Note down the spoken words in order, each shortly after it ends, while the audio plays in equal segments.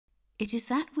It is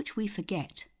that which we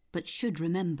forget, but should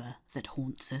remember, that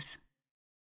haunts us.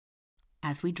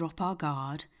 As we drop our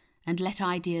guard and let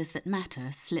ideas that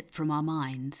matter slip from our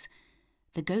minds,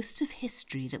 the ghosts of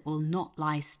history that will not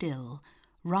lie still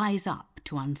rise up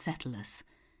to unsettle us,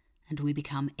 and we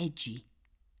become edgy,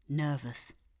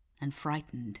 nervous, and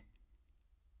frightened.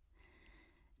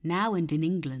 Now and in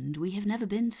England we have never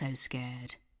been so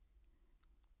scared.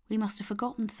 We must have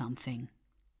forgotten something,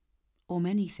 or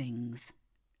many things.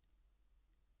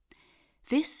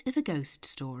 This is a ghost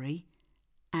story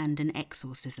and an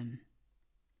exorcism.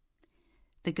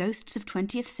 The ghosts of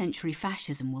 20th century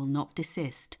fascism will not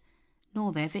desist,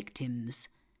 nor their victims,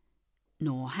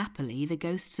 nor, happily, the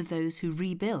ghosts of those who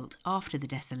rebuilt after the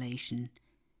desolation.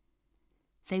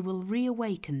 They will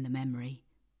reawaken the memory,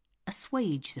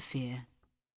 assuage the fear.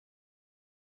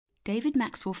 David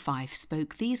Maxwell Fyfe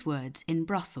spoke these words in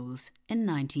Brussels in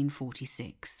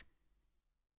 1946.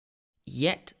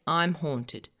 Yet I'm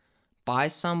haunted by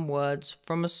some words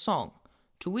from a song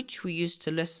to which we used to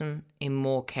listen in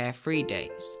more carefree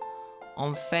days.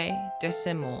 On fait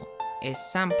décemment et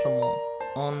simplement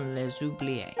on les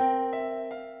oubliait.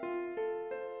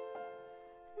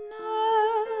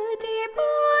 Ne dis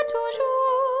pas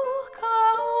toujours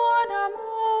car en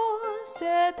amour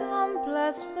c'est un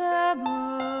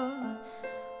blasphème.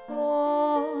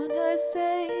 On ne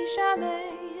sait jamais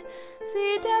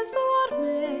si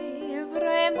désormais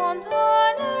vraiment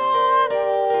on aime.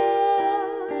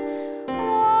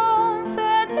 On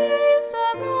fait des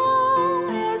amants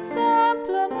et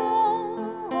simplement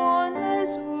on les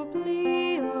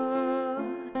oublie.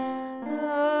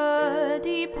 Ne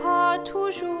dis pas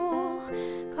toujours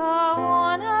car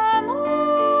en amour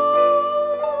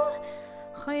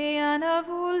rien ne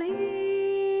vous lie.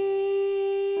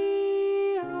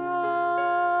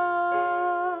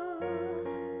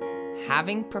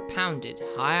 Having propounded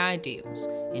high ideals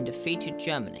in defeated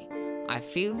Germany, I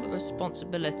feel the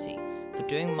responsibility for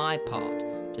doing my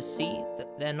part to see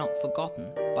that they're not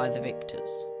forgotten by the victors.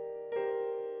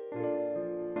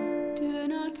 Do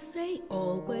not say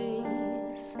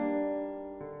always,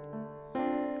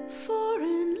 for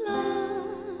in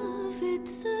love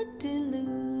it's a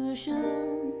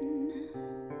delusion.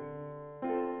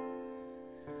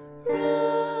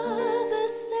 Rather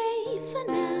say for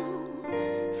now,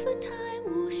 for time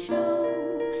will show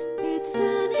it's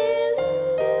an illusion.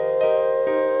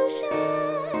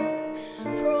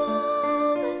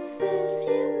 Promises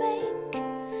you make,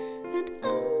 and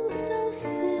oh so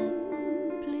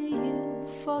simply you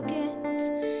forget.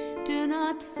 Do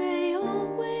not say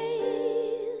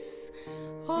always,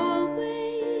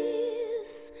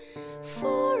 always,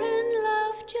 for in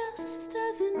love just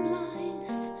as in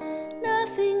life,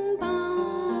 nothing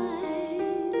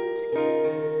binds you.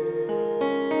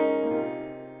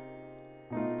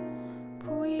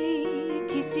 Puis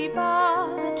qu'ici-bas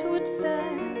toutes ces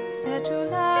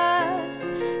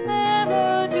lasse,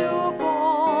 même du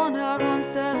bonheur on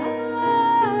se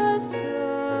lasse.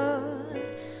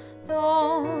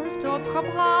 Dans d'autres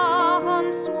bras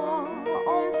on soit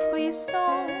en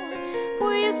frisson,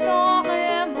 puis sans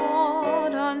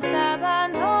remords on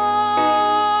s'abandonne.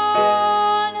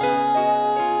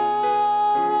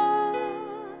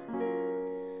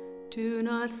 Do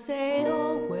not say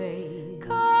always,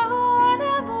 Car en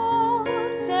amour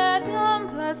c'est un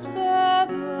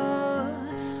blasphème.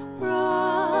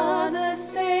 rather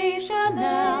say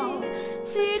jamais,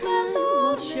 Si time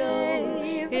will show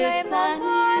it's an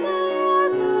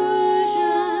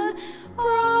illusion.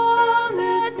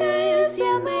 Promises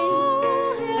you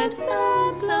make, and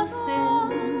so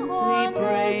simply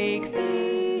break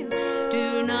through.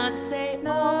 Do not say Ne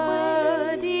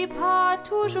always, dis pas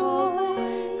toujours,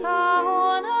 car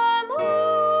en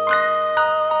amour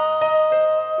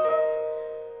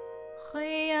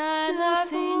rien ne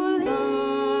nothing vous lie.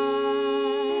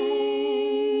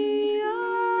 binds you.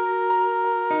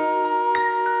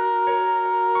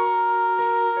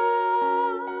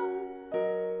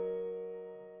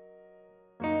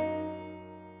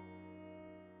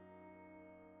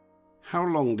 How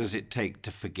long does it take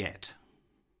to forget?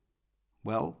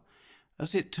 Well,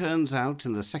 as it turns out,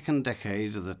 in the second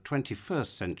decade of the 21st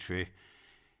century,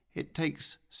 it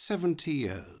takes 70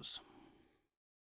 years.